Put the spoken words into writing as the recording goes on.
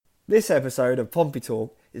This episode of Pompey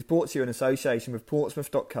Talk is brought to you in association with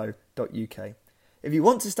Portsmouth.co.uk. If you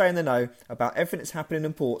want to stay in the know about everything that's happening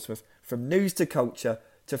in Portsmouth, from news to culture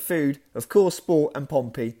to food, of course sport and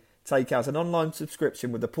Pompey, take out an online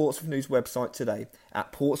subscription with the Portsmouth News website today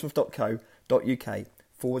at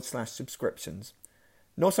portsmouth.co.uk/subscriptions.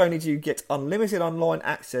 Not only do you get unlimited online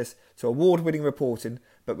access to award-winning reporting,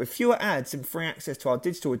 but with fewer ads and free access to our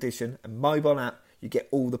digital edition and mobile app, you get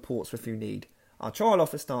all the Portsmouth you need. Our trial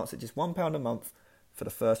offer starts at just £1 a month for the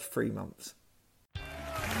first 3 months.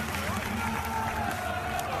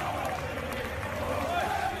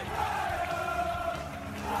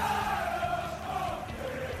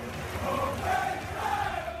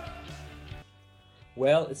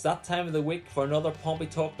 Well, it's that time of the week for another Pompey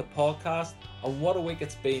Talk, the podcast, and what a week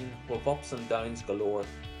it's been with ups and downs galore.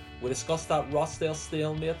 We discussed that Rochdale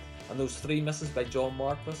stalemate and those 3 misses by John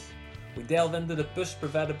Marquis. We delve into the boost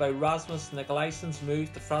provided by Rasmus Nicolaissen's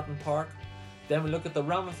move to Fratton Park. Then we look at the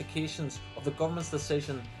ramifications of the government's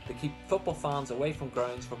decision to keep football fans away from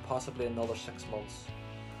grounds for possibly another 6 months.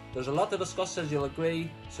 There's a lot to discuss, as you'll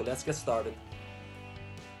agree, so let's get started.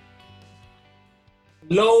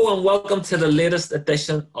 Hello and welcome to the latest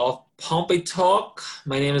edition of Pompey Talk.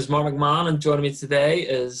 My name is Mark McMahon and joining me today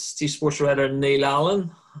is Chief Sports Writer Neil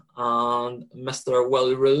Allen and Mr.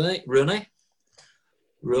 Will Rooney.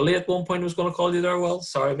 Rooney at one point was going to call you there, Will.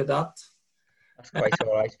 Sorry about that. That's quite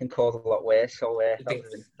all right. It's been called a lot worse, so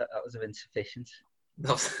that was of insufficient.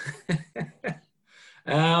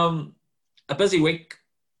 A busy week.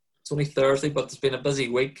 It's only Thursday, but it's been a busy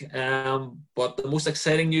week. But the most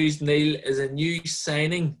exciting news, Neil, is a new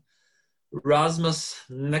signing. Rasmus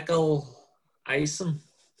Nicolaisen.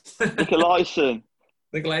 Nicolaisen.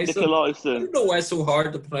 I don't know why it's so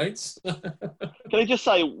hard to pronounce. Can I just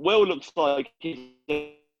say, Will looks like he's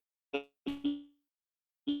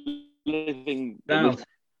living...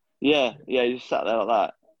 Yeah, he just sat there like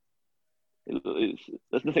that.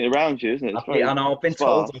 There's nothing around you, isn't it? I know. I've been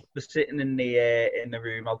told we're sitting in the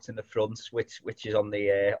room out in the front, which is on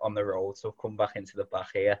the road. So I've come back into the back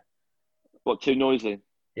here. What, too noisy?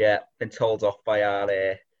 Yeah, been told off by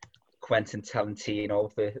our Quentin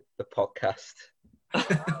Tarantino, the podcast.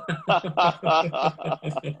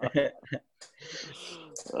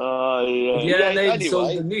 Oh yeah. Anyway,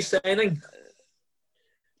 so the new signing.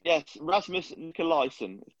 Yes, Rasmus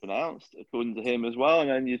Nicolaisen is pronounced, according to him as well, and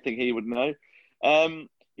then you'd think he would know.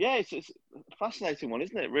 It's a fascinating one,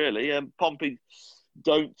 isn't it, really? Pompey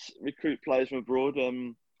don't recruit players from abroad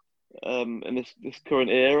in this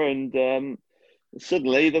current era, and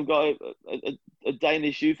suddenly they've got a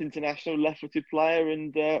Danish youth international left-footed player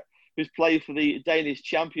and who's played for the Danish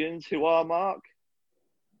champions, who are, Mark?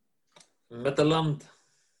 Midtjylland.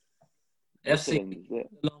 FC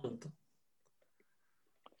Midtjylland.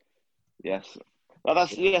 Yes. Well,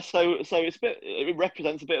 so it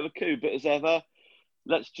represents a bit of a coup, but as ever,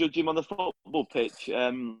 let's judge him on the football pitch.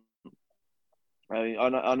 I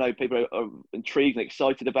know people are intrigued and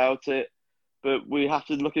excited about it, but we have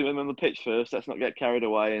to look at him on the pitch first. Let's not get carried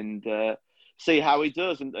away and see how he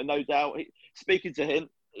does. And no doubt, speaking to him,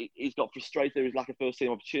 he's got frustrated with his lack of first-team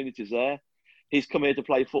opportunities there. He's come here to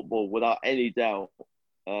play football without any doubt,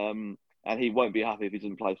 and he won't be happy if he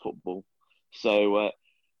doesn't play football. So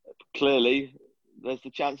clearly, there's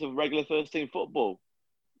the chance of regular first-team football.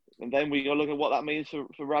 And then we got to look at what that means for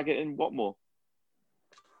Raggett and Watmore.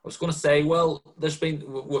 I was going to say, well,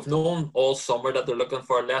 we've known all summer that they're looking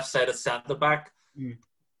for a left-sided centre-back.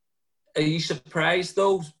 Are you surprised,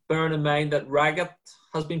 though, bearing in mind that Raggett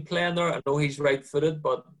has been playing there? I know he's right-footed,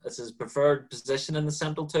 but it's his preferred position in the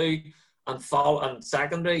central two. And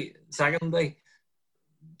secondly,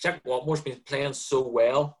 Jack Watmore's been playing so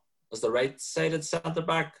well as the right-sided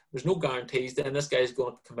centre-back. There's no guarantees then this guy's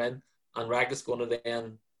going to come in and Raggett's going to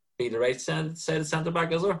then be the right-sided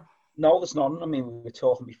centre-back, is there? No, there's none. I mean, we were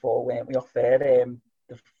talking before, weren't we, off there? The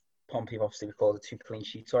Pompey have obviously recorded 2 clean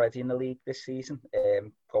sheets already in the league this season.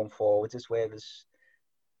 Going forward is where there's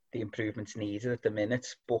the improvements needed at the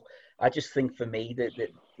minute. But I just think for me, the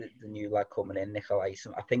new lad coming in,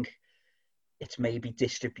 Nicolaisen, I think it's maybe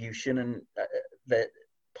distribution and that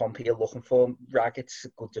Pompey are looking for. Raggett's a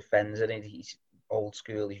good defender and he's old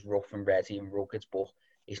school, he's rough and ready and rugged, but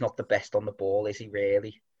he's not the best on the ball, is he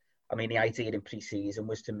really? I mean, the idea in pre-season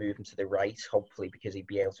was to move him to the right, hopefully, because he'd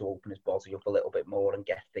be able to open his body up a little bit more and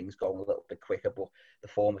get things going a little bit quicker. But the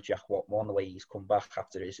form of Jack Watmore, the way he's come back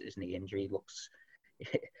after his knee injury, he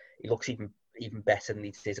looks even better than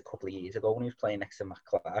he did a couple of years ago when he was playing next to Matt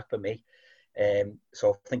Clark for me.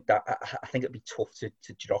 So I think it'd be tough to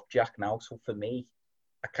drop Jack now. So for me,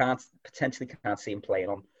 I potentially can't see him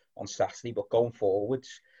playing on Saturday, but going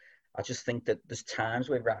forwards, I just think that there's times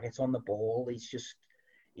where Raggett's on the ball,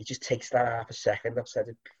 he just takes that half a second. I've said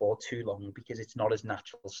it before, too long, because it's not his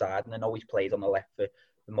natural side. And I know he's played on the left for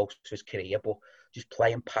most of his career, but just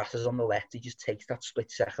playing passes on the left, he just takes that split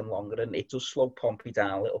second longer, and it does slow Pompey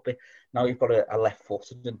down a little bit. Now you've got a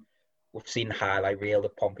left-footed, and we've seen the highlight reel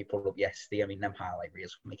that Pompey put up yesterday. I mean, them highlight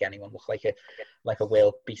reels make anyone look like a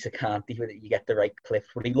world beater, can't they? You get the right clip.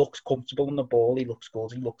 But he looks comfortable on the ball. He looks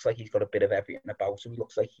good. He looks like he's got a bit of everything about him. He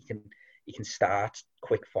looks like he can start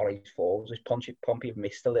quick volleys forwards, which Pompey have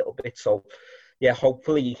missed a little bit. So, yeah,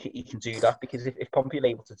 hopefully he can do that, because if Pompey are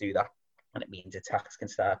able to do that, and it means attacks can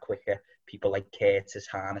start quicker, people like Curtis,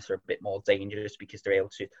 Harness are a bit more dangerous because they're able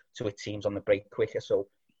to hit teams on the break quicker. So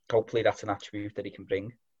hopefully that's an attribute that he can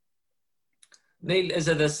bring. Neil, is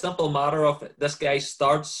it a simple matter of this guy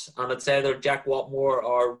starts and it's either Jack Watmore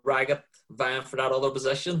or Raggett vying for that other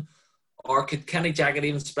position? Or could Kenny Jackett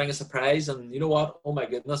even spring a surprise? And you know what? Oh my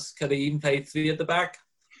goodness, could he even play three at the back?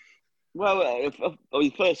 Well,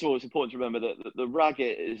 first of all, it's important to remember that the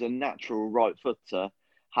Raggett is a natural right footer.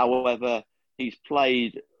 However, he's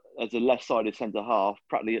played as a left-sided centre-half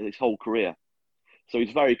practically his whole career. So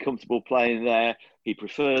he's very comfortable playing there. He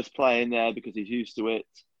prefers playing there because he's used to it.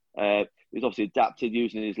 He's obviously adapted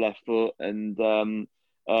using his left foot, and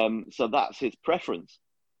so that's his preference.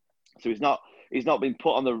 So he's not been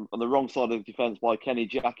put on the wrong side of the defence by Kenny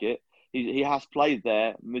Jackett. He has played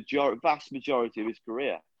there vast majority of his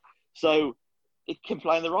career. So he can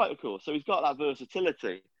play on the right, of course. So he's got that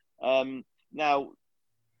versatility. Now,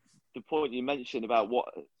 the point you mentioned about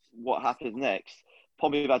what happens next,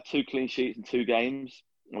 Pompey have had 2 clean sheets in 2 games.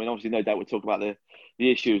 I mean, obviously, no doubt we'll talk about the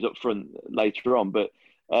issues up front later on. But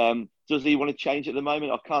does he want to change it at the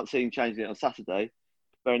moment? I can't see him changing it on Saturday.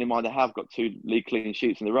 Bearing in mind they have got 2 league clean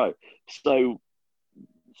sheets in a row. So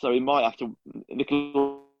he might have to.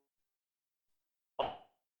 Nicholas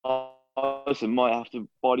might have to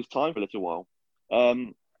bide his time for a little while.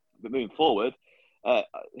 But moving forward,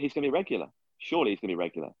 he's going to be regular. Surely he's going to be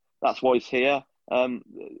regular. That's why he's here.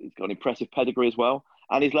 He's got an impressive pedigree as well,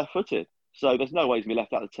 and he's left-footed. So there's no way he's going to be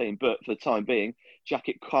left out of the team. But for the time being,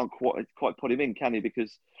 Jackett can't quite put him in, can he?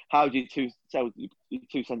 Because how do you tell your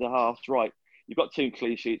 2 centre-halves, right, you've got 2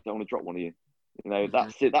 clean sheets, don't want to drop one of you. You know,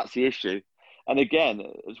 that's it. That's the issue. And again,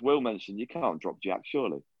 as Will mentioned, you can't drop Jack,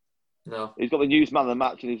 surely. No. He's got the news man of the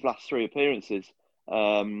match in his last 3 appearances.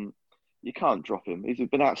 You can't drop him. He's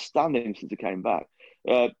been outstanding since he came back.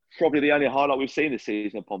 Probably the only highlight we've seen this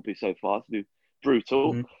season of Pompey so far, to be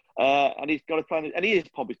brutal. Mm-hmm. And he's got to play, and he is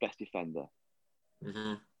Pompey's best defender.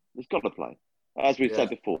 Mm-hmm. He's got to play, as we've said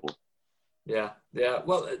before. Yeah.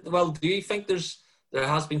 Well, do you think there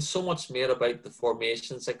has been so much made about the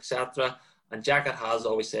formations, etc., and Jackett has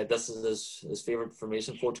always said this is his favourite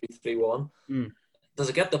formation, 4-2-3-1. Does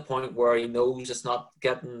it get to the point where he knows it's not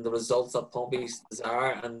getting the results that Pompey's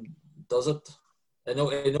desire, and does it? I know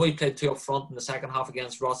he played 2 up front in the second half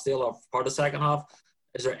against Rochdale, or part of the second half.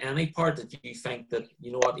 Is there any part that you think that,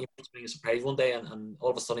 you know what, he might bring a surprise one day and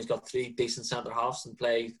all of a sudden he's got 3 decent centre-halves and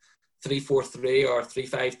play 3-4-3 or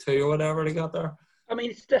 3-5-2 or whatever they got there? I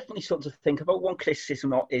mean, it's definitely something to think about. One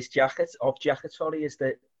criticism of Jackett, is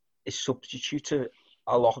that his substitutes are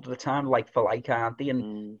a lot of the time like for like, aren't they?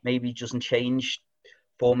 And maybe he doesn't change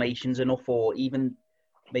formations enough, or even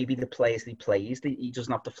maybe the players he plays, he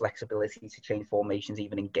doesn't have the flexibility to change formations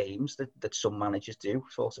even in games that some managers do.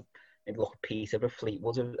 Sort of, maybe look at Peter or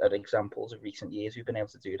Fleetwood are examples of recent years who've been able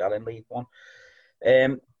to do that in League One.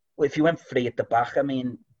 If you went 3 at the back, I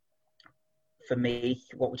mean, for me,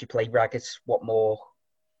 what would you play? Raggett, Watmore,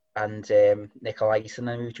 and Nicolaisen,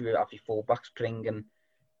 and who would you have your fullbacks, Pring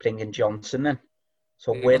and Johnson then?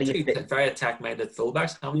 So where do you fit? Very attack-minded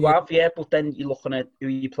fullbacks. You have, yeah, but then you're looking at who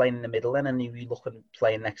you playing in the middle then, and who you looking at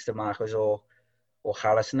playing next to Marcus or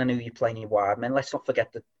Harrison, and who you playing your wide men. Let's not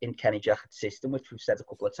forget that in Kenny Jackett's system, which we've said a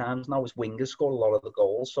couple of times now, his wingers score a lot of the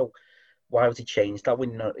goals. So why would he change that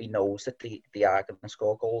when he knows that they are going to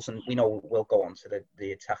score goals? And we know we'll go on to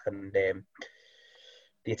the attack and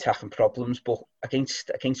the attacking problems. But against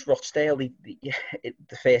Rochdale, the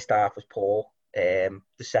first half was poor. The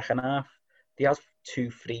second half, they had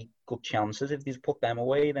 2-3 good chances. If they put them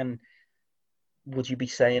away, then would you be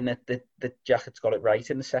saying that Jackett's got it right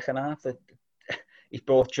in the second half? That he's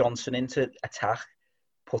brought Johnson into attack,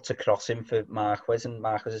 puts a cross in for Marquez, and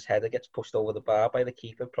Marquez's header gets pushed over the bar by the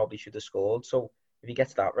keeper. Probably should have scored. So if he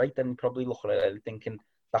gets that right, then he's probably looking at it thinking,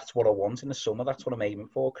 that's what I want in the summer. That's what I'm aiming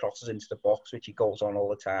for. Crosses into the box, which he goes on all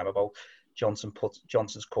the time about.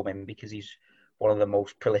 Johnson's come in because he's one of the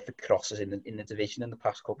most prolific crossers in the division in the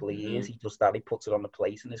past couple of years. He does that. He puts it on the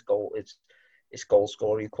plate, and his goal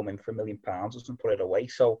scorer who come in for £1 million doesn't put it away.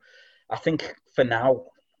 So I think for now,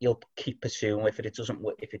 he'll keep pursuing. If it doesn't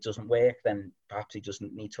work, then perhaps he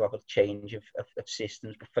doesn't need to have a change of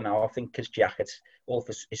systems. But for now, I think because Jackett's all of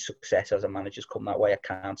his success as a manager's come that way, I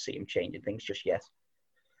can't see him changing things just yet.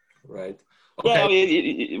 Right. Okay. Yeah, I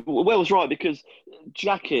mean, Will's right, because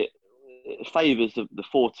Jackett favours the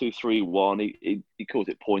 4-2-3-1. He calls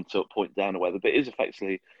it point up, point down, or whatever, but it is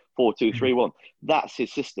effectively 4-2-3-1. That's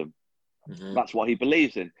his system. Mm-hmm. That's what he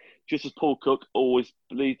believes in. Just as Paul Cook always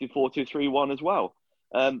believed in 4-2-3-1 as well.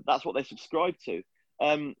 That's what they subscribe to.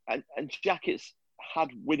 And Jackett's had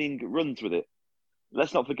winning runs with it.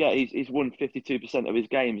 Let's not forget, he's won 52% of his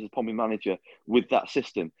games as Pompey manager with that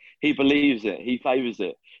system. He believes it. He favours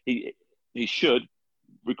it. He should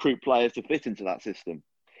recruit players to fit into that system.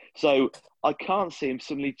 So I can't see him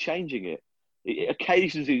suddenly changing it.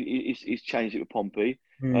 Occasionally he's changed it with Pompey.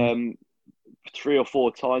 3 or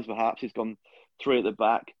 4 times perhaps. He's gone 3 at the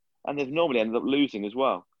back. And they've normally ended up losing as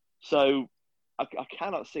well. So I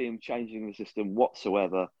cannot see him changing the system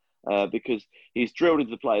whatsoever, because he's drilled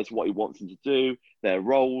into the players what he wants them to do, their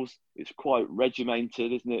roles. It's quite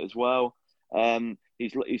regimented, isn't it, as well?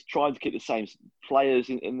 He's trying to keep the same players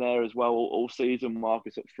in there as well all season.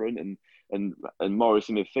 Marcus up front and Morris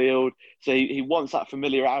in midfield. So he wants that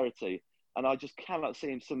familiarity, and I just cannot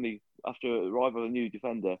see him suddenly, after arrival of a new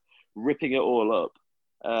defender, ripping it all up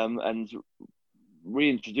and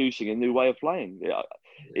reintroducing a new way of playing.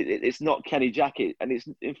 It's not Kenny Jackett, and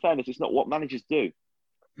in fairness, it's not what managers do.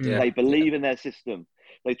 Yeah. They believe in their system.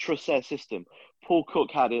 They trust their system. Paul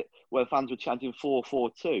Cook had it where fans were chanting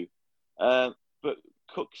 4-4-2. But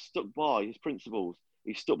Cook stuck by his principles.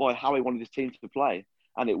 He stuck by how he wanted his team to play.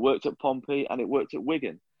 And it worked at Pompey and it worked at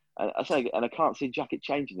Wigan. And I can't see Jackett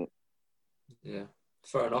changing it. Yeah,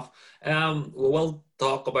 fair enough. We'll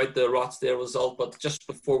talk about the Rochdale result, but just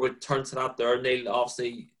before we turn to that there, Neil,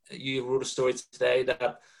 obviously you wrote a story today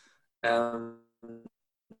that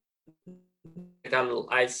Mikael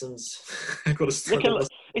Eison's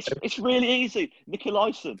it's really easy. Mikael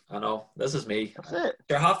Eison. I know, this is me. That's it.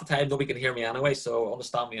 Sure, half the time nobody can hear me anyway, so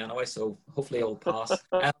understand me anyway, so hopefully it'll pass.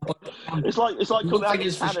 It's like calling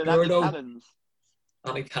Andy Cannons.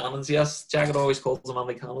 Andy Cannons, yes. Jagged always calls them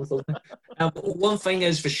Andy Cannons, doesn't he? One thing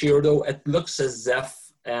is for sure, though, it looks as if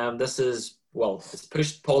it's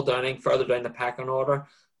pushed Paul Downing further down the pecking order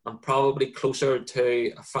and probably closer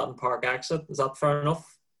to a Fratton Park exit. Is that fair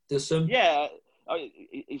enough to assume? Yeah.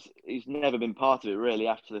 He's never been part of it, really,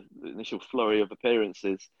 after the initial flurry of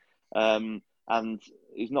appearances. And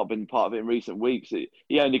he's not been part of it in recent weeks.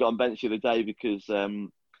 He only got on bench the other day because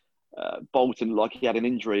Bolton, like he had an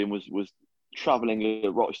injury and was travelling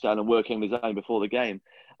at Rochdale and working on his own before the game.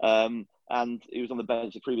 And he was on the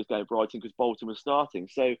bench the previous game at Brighton because Bolton was starting.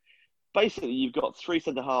 So basically you've got 3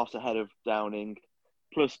 centre-halves ahead of Downing,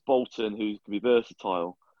 plus Bolton, who can be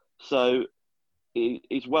versatile. So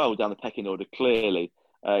he's well down the pecking order, clearly.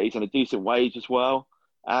 He's on a decent wage as well.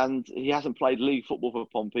 And he hasn't played league football for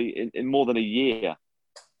Pompey in more than a year.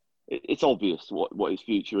 It's obvious what his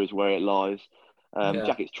future is, where it lies.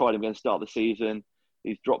 Jackett's tried him again at the start of the season.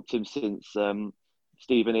 He's dropped him since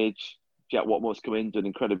Stevenage. Jack Watmore's come in, done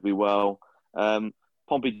incredibly well.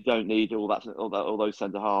 Pompey don't need all those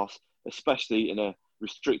centre-halves, especially in a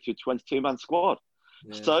restricted 22-man squad.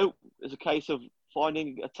 Yeah. So it's a case of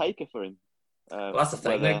finding a taker for him. Well, that's the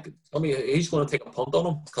thing, Nick. Tell me, who's going to take a punt on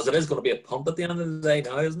him? Because it is going to be a punt at the end of the day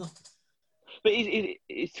now, isn't it? But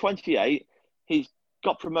he's 28. He's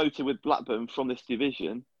got promoted with Blackburn from this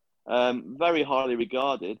division. Very highly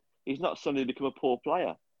regarded. He's not suddenly become a poor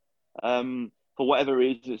player. For whatever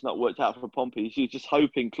reason, it's not worked out for Pompey. He's just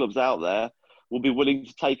hoping clubs out there will be willing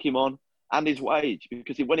to take him on and his wage.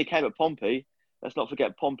 Because when he came at Pompey, let's not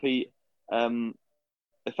forget Pompey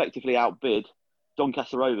effectively outbid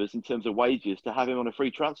Doncaster Rovers in terms of wages to have him on a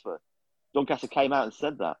free transfer. Doncaster came out and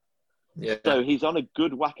said that. Yeah. So he's on a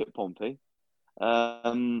good whack at Pompey,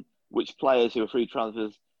 which players who are free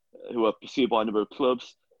transfers, who are pursued by a number of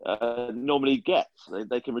clubs, normally get.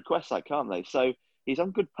 They can request that, can't they? So he's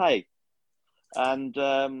on good pay. And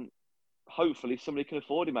hopefully somebody can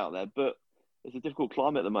afford him out there. But it's a difficult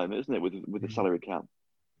climate at the moment, isn't it, with the salary cap?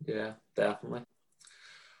 Yeah, definitely.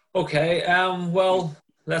 Okay, well,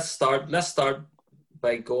 let's start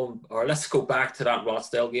by let's go back to that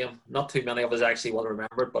Rochdale game. Not too many of us actually will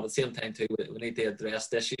remember it, but at the same time too, we need to address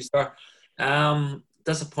the issues there.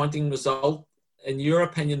 Disappointing result. In your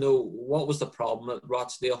opinion, though, what was the problem at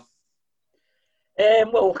Rochdale?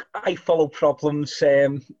 Well, I follow problems.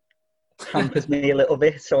 Hampered me a little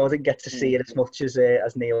bit, so I didn't get to see it as much as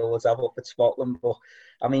Neil was up at Scotland. But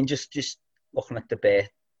I mean, just looking at the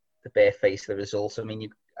bare face of the results, I mean,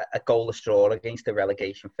 a goalless draw against the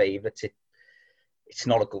relegation favourites. It's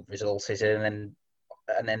not a good result, is it? And then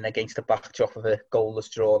and then against the backdrop of a goalless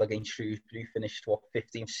draw against Shrewsbury, finished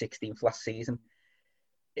 15th, 16th last season.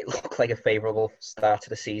 It looked like a favourable start to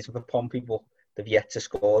the season for Pompey, but they've yet to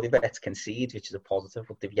score. They've yet to concede, which is a positive,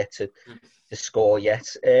 but they've yet to score yet.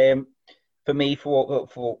 For me, for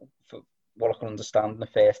what I can understand in the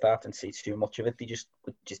first half, and see too much of it, they just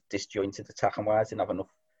disjointed attacking wise. Didn't have enough.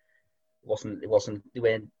 They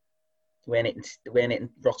weren't hitting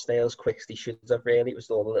Rochdale as quick as they should have. Really, it was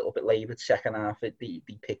all a little bit laboured. Second half, they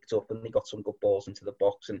picked up and they got some good balls into the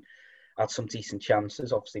box and had some decent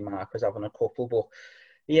chances. Obviously, Mark was having a couple, but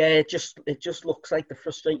yeah, it just looks like the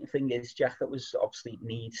frustrating thing is Jack that was obviously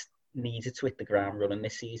needed to hit the ground running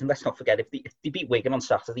this season. Let's not forget if they beat Wigan on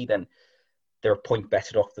Saturday, then they're a point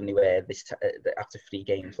better off than they were after 3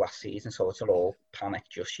 games last season. So it's not all panic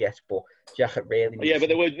just yet. But Jack, it really. Yeah, but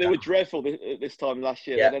they were dreadful this time last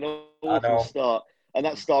year. Yeah, they had an awful start, and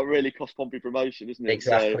that start really cost Pompey promotion, isn't it?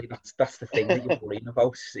 Exactly. So... That's the thing that you're worrying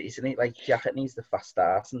about, isn't it? Like Jack, it needs the fast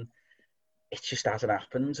start, and it just hasn't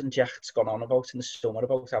happened. And Jack's gone on about in the summer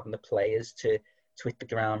about having the players to hit the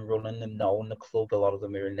ground running and knowing the club. A lot of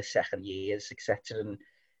them are in the second years, etc. And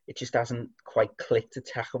it just hasn't quite clicked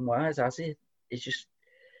attacking wise, has it? It's just,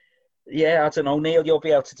 yeah, I don't know, Neil. You'll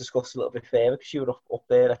be able to discuss a little bit further because you were up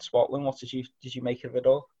there at Scotland. What did you make of it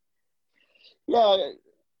all? Yeah,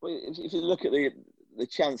 if you look at the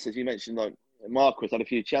chances you mentioned, like Marquis had a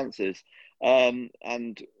few chances, and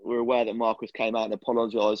we're aware that Marquis came out and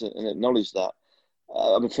apologised and acknowledged that.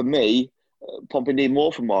 I mean, for me, Pompey need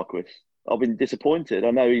more from Marquis. I've been disappointed.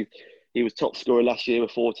 I know he was top scorer last year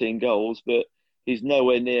with 14 goals, but he's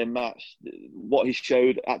nowhere near matched what he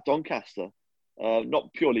showed at Doncaster.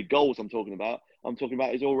 Not purely goals I'm talking about. I'm talking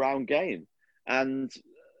about his all-round game. And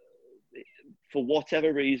for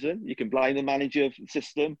whatever reason, you can blame the manager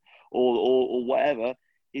system or whatever,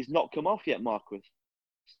 he's not come off yet, Marquis.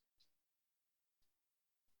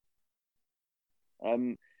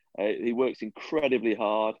 He works incredibly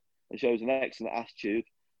hard and shows an excellent attitude.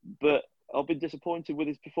 But I've been disappointed with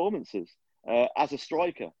his performances as a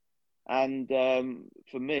striker. And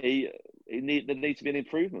for me, there needs to be an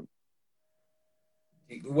improvement.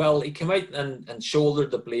 Well, he came out and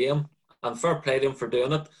shouldered the blame, and fair play to him for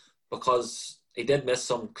doing it, because he did miss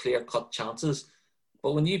some clear-cut chances.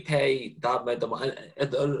 But when you pay that amount of money,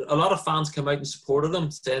 a lot of fans came out and supported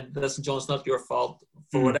him, said, listen, John, it's not your fault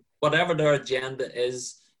for whatever their agenda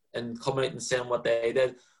is in coming out and saying what they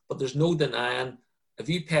did. But there's no denying, if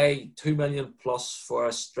you pay $2 million plus for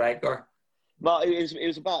a striker, but it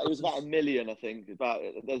was about $1 million, I think.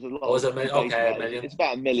 There's a lot. Was it $1 million? Okay, $1 million. It's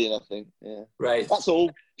about $1 million, I think. Yeah. Right. That's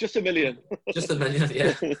all. Just $1 million. Just $1 million,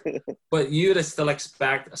 yeah. But you'd still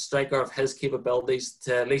expect a striker of his capabilities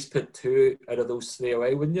to at least put 2 out of those 3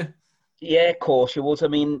 away, wouldn't you? Yeah, of course you would. I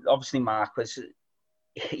mean, obviously Marquis,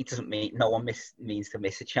 he doesn't mean no one means to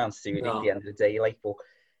miss a chance to at the end of the day. Like, but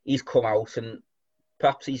he's come out and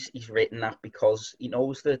perhaps he's written that because he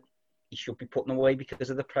knows that he should be putting away because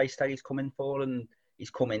of the price tag he's coming for, and he's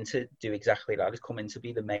come in to do exactly that. He's come in to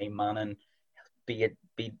be the main man and be a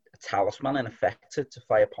talisman in effect to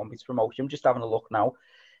fire Pompey's promotion. I'm just having a look now.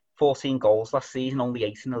 14 goals last season, only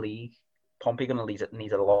 8 in the league. Pompey going to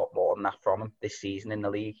need a lot more than that from him this season in the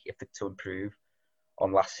league if they're to improve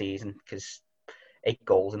on last season, because 8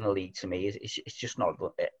 goals in the league to me is just not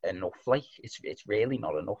enough. Like it's really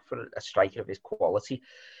not enough for a striker of his quality.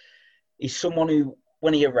 He's someone who,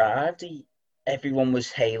 when he arrived, everyone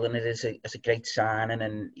was hailing it as a great signing,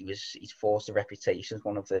 and he's forced a reputation as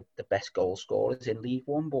one of the best goal scorers in League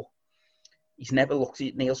One. But he's never looked.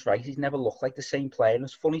 Neil's right. He's never looked like the same player. And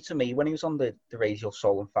it's funny to me when he was on the Radio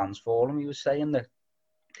Soul and Fans Forum, he was saying that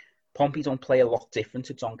Pompey don't play a lot different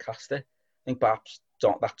to Doncaster. I think perhaps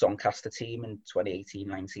that Doncaster team in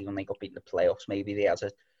 2018-19 when they got beaten in the playoffs, maybe they had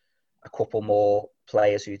a couple more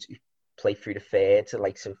players who played through the third, to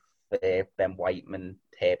likes of Ben Whiteman,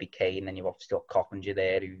 Herbie Kane, and you've obviously got Coppinger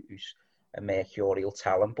there, who's a mercurial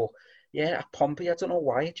talent. But yeah, at Pompey, I don't know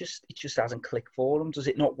why it just hasn't clicked for him. Does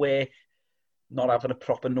it not work? Not having a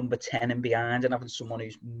proper number 10 in behind and having someone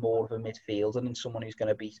who's more of a midfielder and someone who's going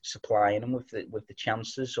to be supplying him with the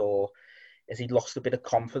chances, or has he lost a bit of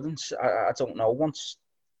confidence? I don't know. Once,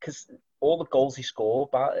 because all the goals he scored,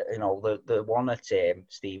 but the one at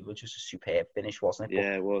Steve was just a superb finish, wasn't it?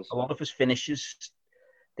 Yeah, it was. A lot of his finishes,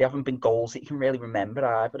 they haven't been goals that you can really remember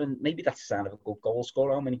either, and maybe that's a sign of a good goal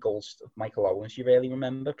scorer. How many goals of Michael Owens you really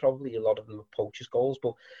remember? Probably a lot of them are poachers' goals,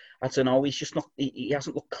 but I don't know. He's just not. He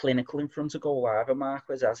hasn't looked clinical in front of goal either.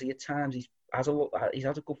 Marquis, has he at times? He's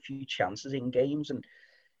had a good few chances in games, and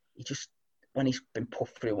he just, when he's been put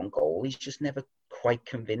through on goal, he's just never quite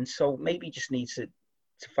convinced. So maybe he just needs to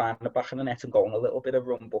find the back of the net and go on a little bit of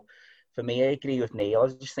run. But for me, I agree with Neil. I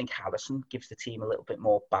just think Harrison gives the team a little bit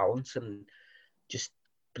more balance and just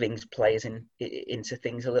brings players into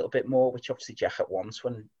things a little bit more, which obviously Jackett wants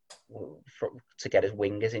to get his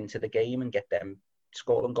wingers into the game and get them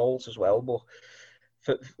scoring goals as well. But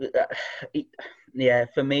for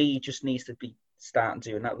me, he just needs to be starting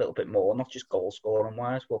doing that a little bit more, not just goal scoring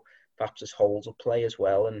wise, but perhaps his holds of play as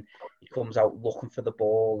well. And he comes out looking for the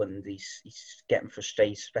ball, and he's getting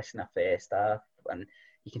frustrated, especially in that first half. And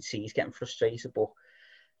you can see he's getting frustrated, but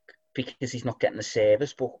because he's not getting the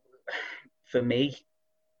service. But for me,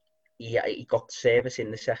 he got service in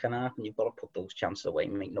the second half, and you've got to put those chances away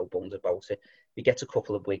and make no bones about it. If he gets a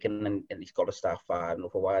couple of Wigan and he's got to start firing,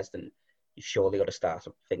 otherwise, then you've surely got to start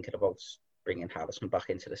thinking about bringing Harrison back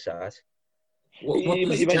into the side. You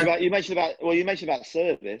mentioned about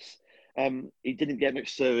service. He didn't get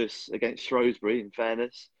much service against Shrewsbury, in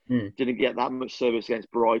fairness. Didn't get that much service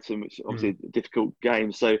against Brighton, which is obviously a difficult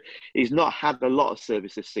game. So he's not had a lot of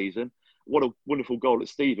service this season. What a wonderful goal at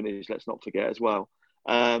Stevenage, let's not forget as well.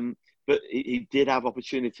 But he did have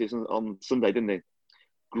opportunities on Sunday, didn't he?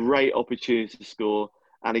 Great opportunity to score,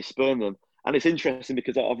 and he spurned them. And it's interesting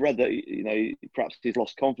because I've read that perhaps he's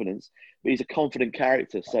lost confidence, but he's a confident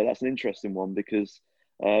character. So that's an interesting one because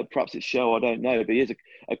perhaps it's show, I don't know, but he is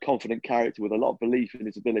a confident character with a lot of belief in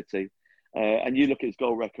his ability. And you look at his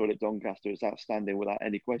goal record at Doncaster; it's outstanding without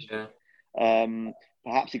any question. Yeah.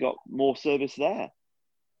 Perhaps he got more service there,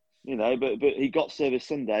 but he got service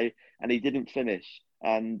Sunday and he didn't finish.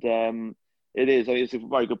 And it's a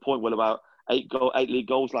very good point, Will, about 8 league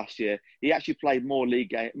goals last year. He actually played more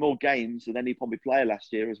games than any Pompey player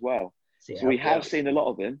last year as well. So we have seen a lot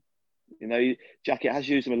of him. Jackett has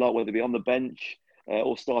used him a lot, whether it be on the bench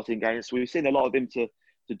or starting games. So we've seen a lot of him to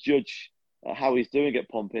judge how he's doing at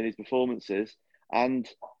Pompey and his performances. And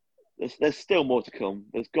there's still more to come.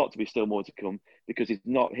 There's got to be still more to come because he's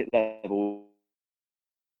not hit level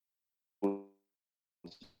with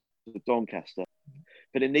Doncaster.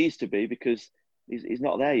 But it needs to be because he's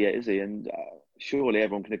not there yet, is he? And surely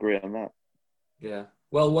everyone can agree on that. Yeah.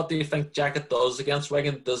 Well, what do you think Jackett does against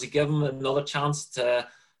Wigan? Does he give him another chance to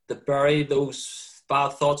bury those bad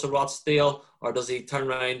thoughts of Rochdale, or does he turn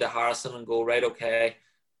around to Harrison and go, right, okay,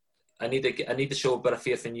 I need to show a bit of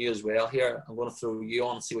faith in you as well here. I'm going to throw you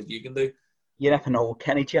on and see what you can do. You never know,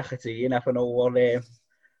 Kenny Jackett. You never know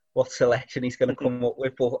what selection he's going to come up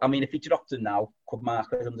with. But I mean, if he dropped him now, could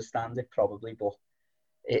Marcus understand it? Probably, but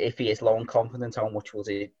if he is low and confident, how much was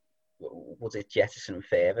it jettison in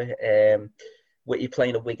favour? With you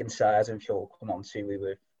playing a Wigan side, I'm sure we'll come on to, we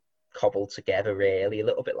were cobbled together really, a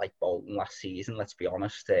little bit like Bolton last season, let's be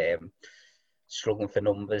honest. Struggling for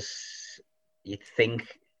numbers. You'd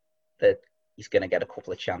think that he's going to get a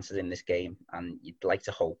couple of chances in this game, and you'd like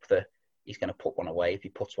to hope that he's going to put one away. If he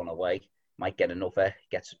puts one away, might get another,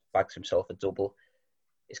 bags himself a double.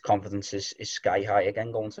 His confidence is sky high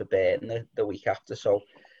again going to Burton the week after. So,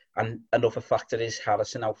 and another factor is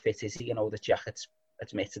Harrison. How fit is he? That Jackett's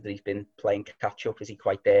admitted that he's been playing catch up. Is he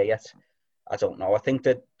quite there yet? I don't know. I think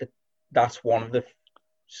that's one of the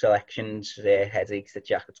selections headaches that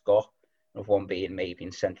Jackett's got. Of one being maybe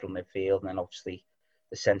in central midfield, and then obviously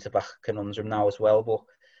the centre back conundrum now as well. But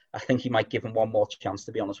I think he might give him one more chance,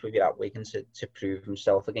 to be honest with you, at Wigan to prove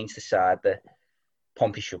himself against the side that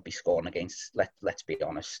Pompey should be scoring against. Let's be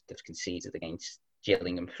honest, they've conceded against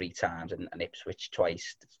Gillingham 3 times and Ipswich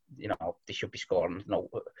twice. They should be scoring, no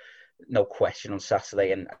question, on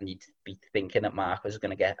Saturday. And you'd be thinking that Marcus is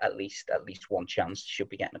going to get at least one chance. Should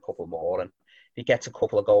be getting a couple more. And if he gets a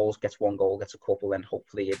couple of goals, gets one goal, gets a couple, then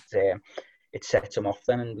hopefully it sets him off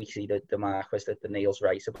then, and we see the Marcus that the Neil's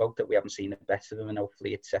right about, that we haven't seen the best of him, and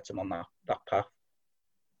hopefully it sets him on that path.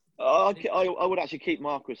 I would actually keep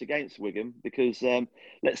Marcus against Wigan because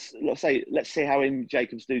let's see how him and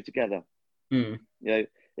Jacobs do together.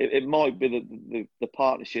 It might be the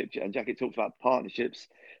partnership, and Jackett talks about partnerships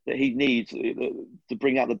that he needs to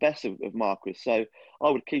bring out the best of Marcus. So I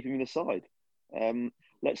would keep him in the side.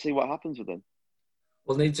 Let's see what happens with him.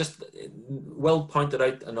 Well, they just well pointed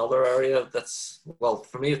out another area that's, well,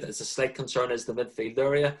 for me, it's a slight concern is the midfield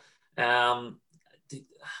area. Are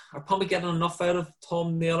Pompey getting enough out of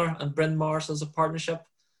Tom Naylor and Bryn Morris as a partnership?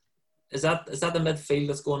 Is that the midfield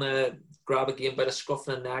that's going to grab a game by the scruff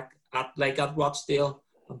of the neck at Rochdale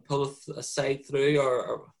and pull it aside through,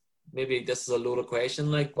 or maybe this is a loaded question,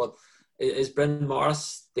 but is Bryn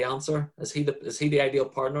Morris the answer? Is he the ideal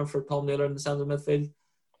partner for Tom Naylor in the centre midfield?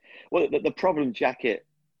 Well, the problem, Jackett,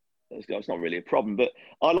 it's not really a problem, but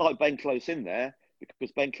I like Ben Close in there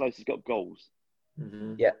because Ben Close has got goals.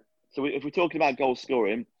 Mm-hmm. Yeah. So if we're talking about goal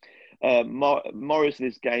scoring, Morris in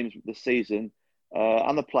his games this season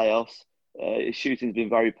and the playoffs, his shooting has been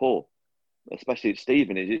very poor. especially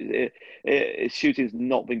Stevenage. His shooting's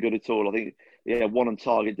not been good at all. I think one on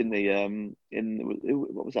target, didn't he?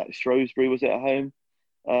 What was that? Shrewsbury, was it, at home?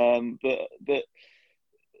 But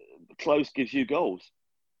close gives you goals.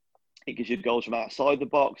 It gives you goals from outside the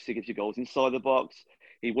box. It gives you goals inside the box.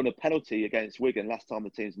 He won a penalty against Wigan last time the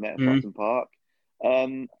teams met at Fratton Park.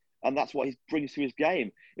 And that's what he brings to his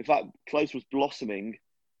game. In fact, Close was blossoming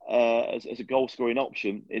as a goal-scoring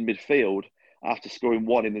option in midfield after scoring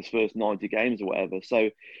one in his first 90 games or whatever.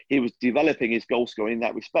 So he was developing his goal-scoring in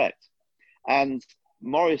that respect. And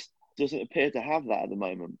Morris doesn't appear to have that at the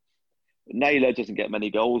moment. Naylor doesn't get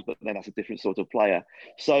many goals, but then that's a different sort of player.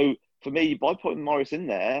 So for me, by putting Morris in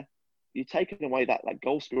there, you're taking away that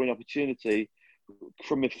goal-scoring opportunity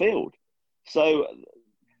from midfield. So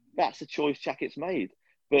that's a choice Jackett's made.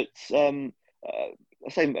 But I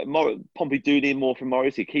say Pompey do need more from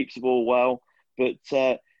Morris. He keeps the ball well, but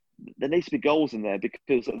there needs to be goals in there,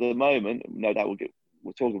 because at the moment, no doubt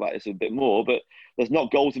we'll talk about this a bit more, but there's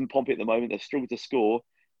not goals in Pompey at the moment. They've struggled to score,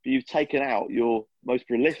 but you've taken out your most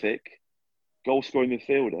prolific goal-scoring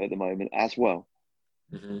midfielder at the moment as well.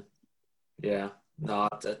 Mm-hmm. Yeah, no,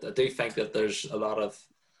 I do think that there's still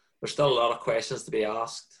a lot of questions to be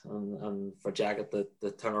asked, and for Jackett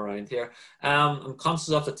to turn around here. I'm conscious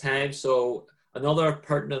of the time, so another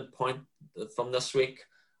pertinent point from this week,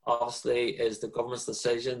 obviously, is the government's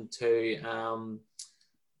decision to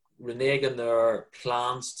renege on their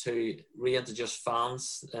plans to reintroduce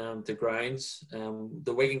fans to grounds.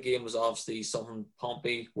 The Wigan game was obviously something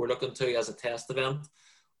Pompey were looking to as a test event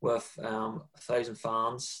with 1,000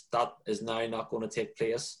 fans. That is now not going to take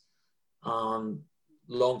place.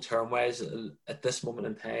 Long-term wise, at this moment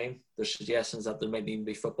in time, there's suggestions that there might even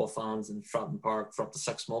be football fans in Fratton Park for up to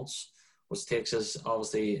 6 months, which takes us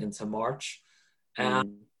obviously into March.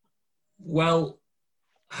 Well,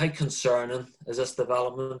 how concerning is this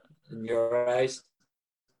development in your eyes?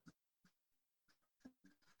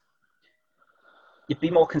 You'd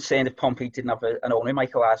be more concerned if Pompey didn't have an owner,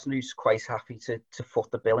 Michael Arsene, who's quite happy to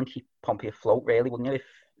foot the bill and keep Pompey afloat, really, wouldn't you?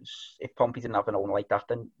 If Pompey didn't have an owner like that,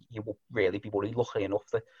 then you would really be worried. Luckily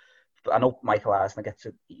enough, I know Michael Arsene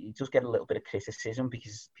he does get a little bit of criticism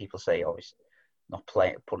because people say, oh, he's not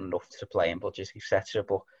putting enough to playing budgets, etc.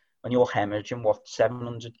 But when you're hemorrhaging,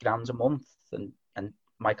 700 grand a month, and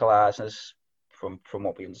Michael Arsene's, from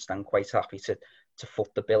what we understand, quite happy to foot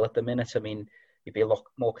the bill at the minute. I mean, you'd be a lot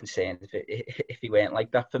more concerned if he weren't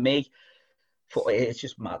like that. For me, it's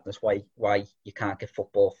just madness why you can't get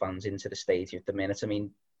football fans into the stadium at the minute. I mean,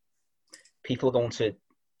 people are going to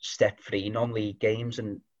step free non-league games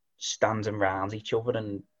and standing around each other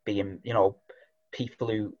and being, people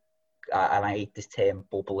who, and I hate this term,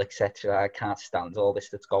 bubble, etc. I can't stand all this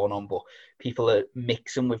that's going on, but people are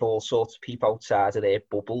mixing with all sorts of people outside of their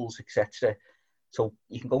bubbles, etc. So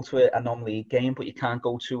you can go to a non-league game, but you can't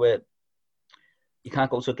go to a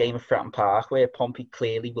game of Fratton Park where Pompey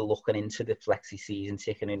clearly were looking into the flexi season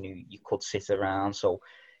ticket and you could sit around. So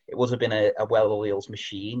it would have been a well-oiled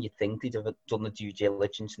machine. You'd think they'd have done the due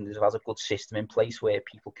diligence and they'd have had a good system in place where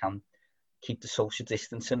people can keep the social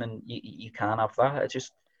distancing, and you can't have that.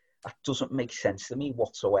 That doesn't make sense to me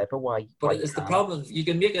whatsoever. Why? But it's the problem. You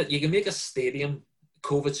can make a stadium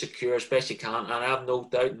COVID secure as best you can, and I have no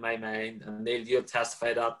doubt in my mind, and Neil, you have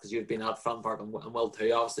testified that because you've been at Fratton Park and well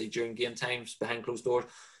too, obviously during game times behind closed doors.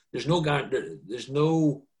 There's no doubt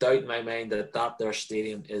in my mind that their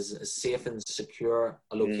stadium is as safe and secure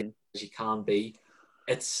a location as you can be.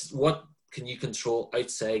 It's what can you control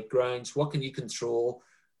outside grounds? What can you control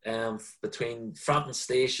between Fratton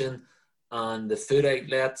Station and the food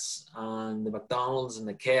outlets and the McDonald's and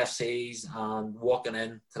the KFCs and walking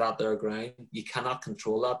in to that there ground? You cannot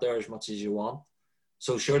control that there as much as you want.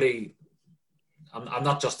 So surely, I'm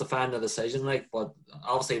not justifying the decision, but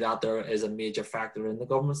obviously that there is a major factor in the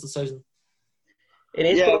government's decision. It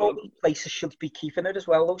is, but all places should be keeping it as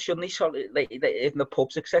well, though, shouldn't they? So, in the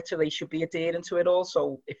pubs, etc., they should be adhering to it all.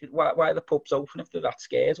 So, why are the pubs open if they're that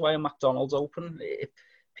scared? Why are McDonald's open? If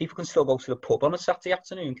people can still go to the pub on a Saturday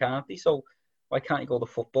afternoon, can't they? So, why can't you go to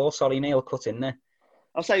football? Sorry, Neil, cut in there.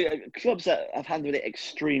 I'll say clubs that have handled it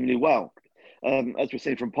extremely well, as we're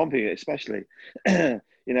seeing from Pompey, especially.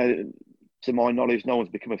 To my knowledge, no one's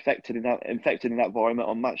become infected in that environment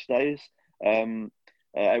on match days.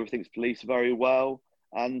 Everything's policed very well,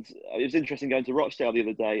 and it was interesting going to Rochdale the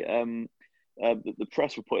other day. The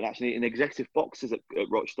press were putting actually in executive boxes at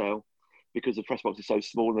Rochdale because the press box is so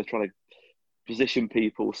small and they're trying to position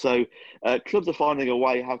people. So clubs are finding a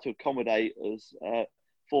way how to accommodate us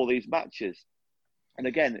for these matches. And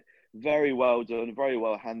again, very well done, very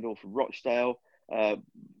well handled from Rochdale.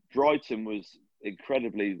 Brighton was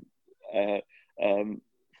incredibly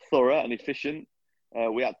thorough and efficient.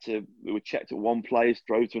 We were checked at one place,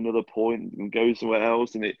 drove to another point, and go somewhere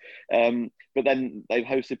else. But then they've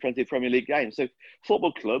hosted plenty of Premier League games. So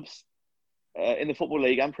football clubs in the Football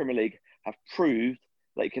League and Premier League have proved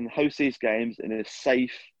they can host these games in a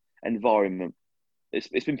safe environment.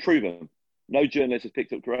 It's been proven. No journalist has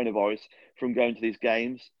picked up coronavirus from going to these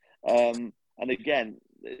games. And again,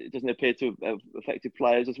 it doesn't appear to have affected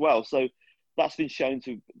players as well. So that's been shown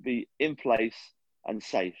to be in place and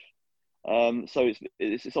safe. So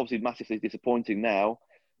it's obviously massively disappointing now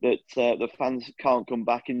that the fans can't come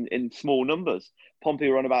back in small numbers. Pompey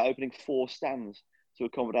were on about opening 4 stands to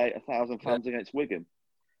accommodate 1,000 fans against Wigan.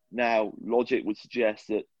 Now, logic would suggest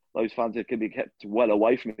that those fans can be kept well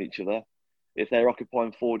away from each other if they're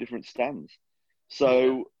occupying 4 different stands.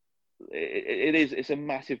 So it's a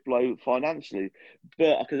massive blow financially.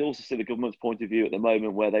 But I could also see the government's point of view at the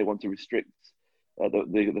moment where they want to restrict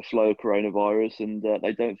the flow of coronavirus, and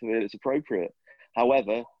they don't feel it's appropriate.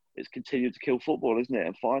 However, it's continued to kill football, isn't it,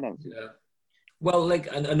 and finances. Yeah. Well,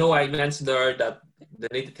 like, I know I mentioned there that they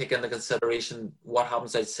need to take into consideration what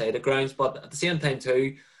happens outside the grounds, but at the same time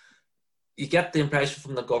too, you get the impression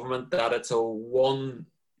from the government that it's a one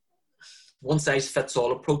size fits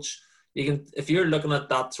all approach. If you're looking at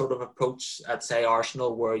that sort of approach at, say,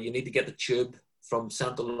 Arsenal, where you need to get the tube from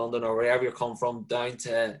central London or wherever you come from down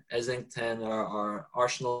to Islington or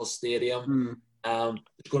Arsenal Stadium, there's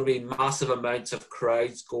going to be massive amounts of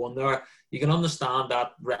crowds going there. You can understand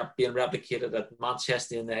that being replicated at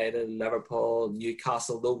Manchester United, Liverpool,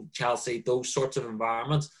 Newcastle, Chelsea, those sorts of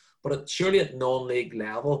environments. But surely at non-league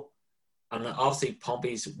level, and obviously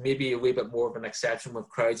Pompey's maybe a wee bit more of an exception with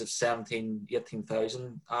crowds of 17,000,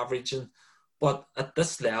 18,000 averaging. But at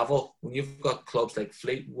this level, when you've got clubs like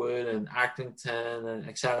Fleetwood and Accrington and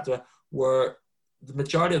etc., where the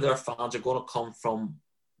majority of their fans are going to come from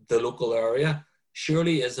the local area,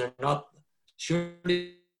 surely the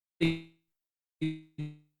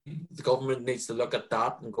government needs to look at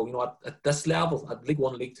that and go, you know what, at this level, at League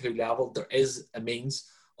 1, League 2 level, there is a means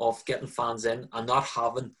of getting fans in and not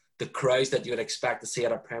having the crowds that you would expect to see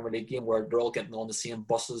at a Premier League game where they're all getting on the same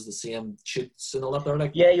buses, the same tubes and all that. They're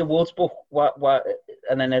like, yeah, you would, but what?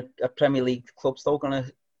 And then a Premier League club's still going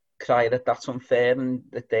to cry that that's unfair and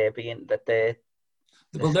that they're.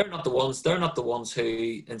 Well, they're not the ones. They're not the ones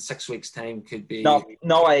who, in 6 weeks' time, could be. No,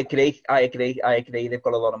 I agree. They've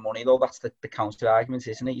got a lot of money, though. That's the counter argument,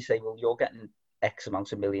 isn't it? You say, well, you're getting X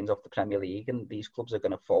amount of millions off the Premier League, and these clubs are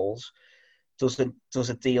going to fold. Does a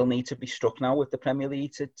deal need to be struck now with the Premier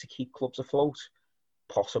League to keep clubs afloat?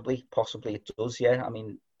 Possibly it does. Yeah, I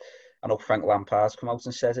mean, I know Frank Lampard's come out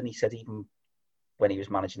and said, and he said even when he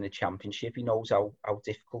was managing the Championship, he knows how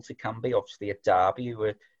difficult it can be. Obviously, at Derby, who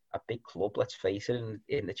are a big club, let's face it,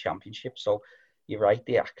 in the Championship. So you're right,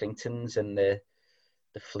 the Accringtons and the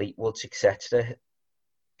Fleetwoods, etc.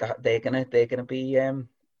 That they're gonna be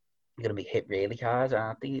hit really hard,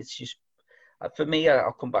 aren't they? It's just, for me,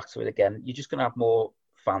 I'll come back to it again. You're just gonna have more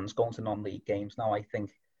fans going to non-league games now. I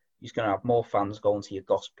think you're just gonna have more fans going to your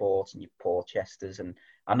Gosport and your Portchesters, and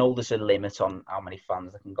I know there's a limit on how many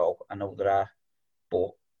fans that can go. I know there are,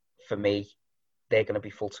 but for me, they're going to be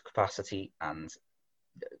full to capacity, and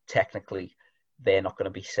technically they're not going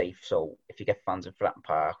to be safe. So if you get fans in Fratton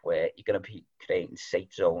Park, where you're going to be creating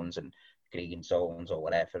safe zones and green zones or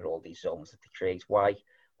whatever, all these zones that they create, why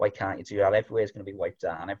can't you do that? Everywhere's going to be wiped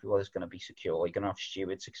down. Everywhere's going to be secure. You're going to have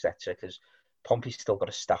stewards, etc. Because Pompey's still got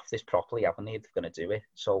to staff this properly, haven't they? They're going to do it.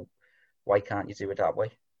 So why can't you do it that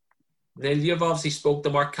way? Neil, you've obviously spoke to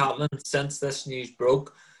Mark Catlin since this news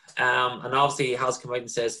broke. And obviously he has come out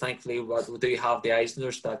and says, thankfully, we do have the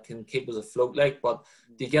Eisners that can keep us afloat. But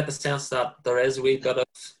do you get the sense that there is a wee bit of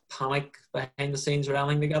panic behind the scenes or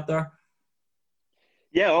anything to get there?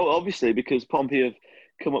 Yeah, obviously, because Pompey have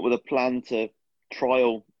come up with a plan to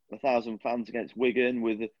trial 1,000 fans against Wigan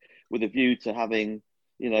with a view to having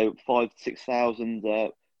 5,000 to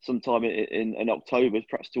 6,000 sometime in October,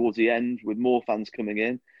 perhaps towards the end, with more fans coming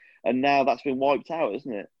in. And now that's been wiped out,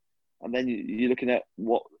 isn't it? And then you're looking at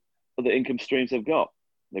what other income streams they've got.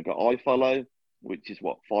 They've got iFollow, which is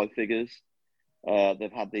 5 figures.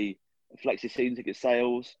 They've had the Flexi season ticket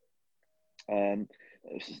sales. They've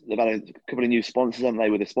had a couple of new sponsors, haven't they,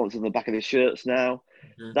 with the sponsors on the back of the shirts now.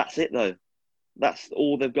 Mm-hmm. That's it, though. That's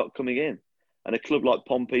all they've got coming in. And a club like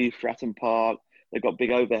Pompey, Fratton Park, they've got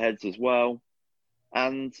big overheads as well.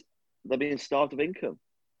 And they're being starved of income.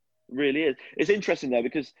 It really is. It's interesting, though,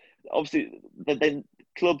 because obviously then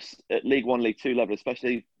clubs at League 1, League 2 level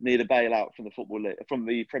especially need a bailout from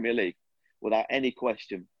the Premier League without any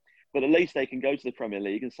question. But at least they can go to the Premier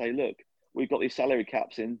League and say, look, we've got these salary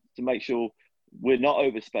caps in to make sure we're not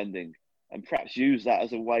overspending and perhaps use that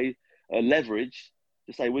as a way, leverage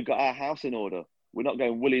to say we've got our house in order. We're not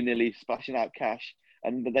going willy-nilly splashing out cash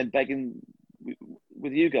and then begging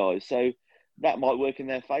with you guys. So that might work in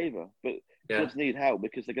their favour. But clubs need help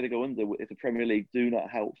because they're going to go under if the Premier League do not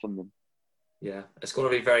help fund them. Yeah, it's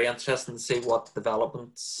going to be very interesting to see what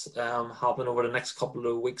developments happen over the next couple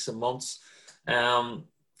of weeks and months.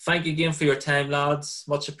 Thank you again for your time, lads.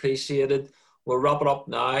 Much appreciated. We'll wrap it up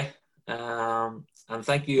now. And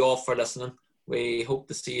thank you all for listening. We hope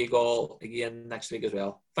to see you all again next week as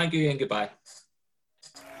well. Thank you and goodbye.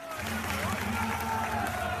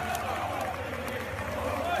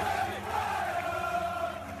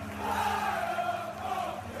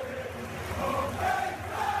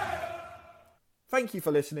 Thank you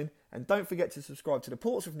for listening, and don't forget to subscribe to the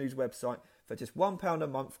Portsmouth News website for just £1 a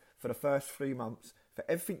month for the first 3 months for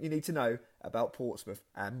everything you need to know about Portsmouth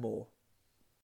and more.